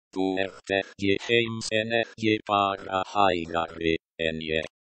Þú ert ekki heims en ekki bara hægari en ég.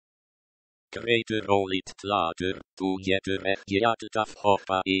 Greitur og litlaður, þú getur ekki alltaf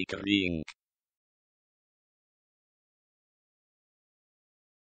hoppa í kring.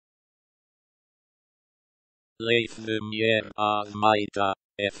 Leyfðu mér að mæta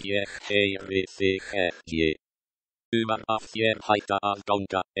ef ég heyri þig ekki. Var af þér hætta að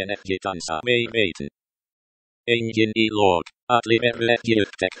ganga en ekki dansa með meitin. Enginn í lok, allir eru ekki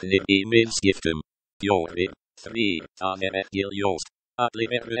uppteknir í miðskiptum. 4, 3, það ekki ljóst.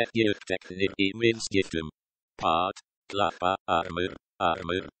 Allir eru ekki uppteknir í miðskiptum. Pat, klappa, armur,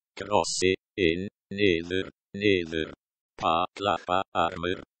 armur, krossi, inn, niður, niður. Pat, klappa,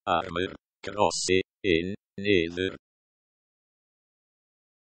 armur, armur, krossi, inn, niður.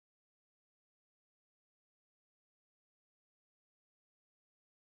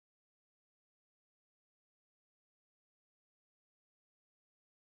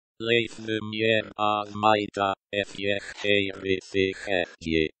 Leyfðu mér að mæta ef ég heyri þig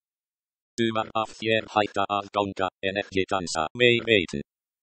ekki. Var af þér hætta að ganga en ekki dansa með meitin.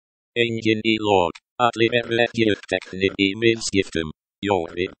 Enginn í lok, allir eru ekki uppteknir í miðskiptum.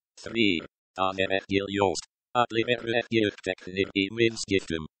 4, 3, það ekki ljóst. Allir eru ekki uppteknir í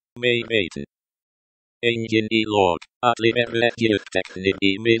miðskiptum með meitin. Enginn í lok, allir eru ekki uppteknir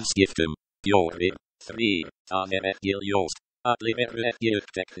í miðskiptum. 4, 3, það ekki ljóst. Allir eru ekki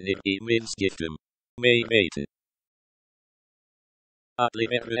uppteknir í miðskiptum með meitin.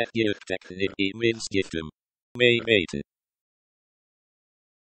 Allir eru ekki uppteknir í miðskiptum með meitin.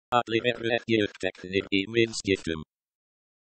 Allir eru ekki uppteknir í miðskiptum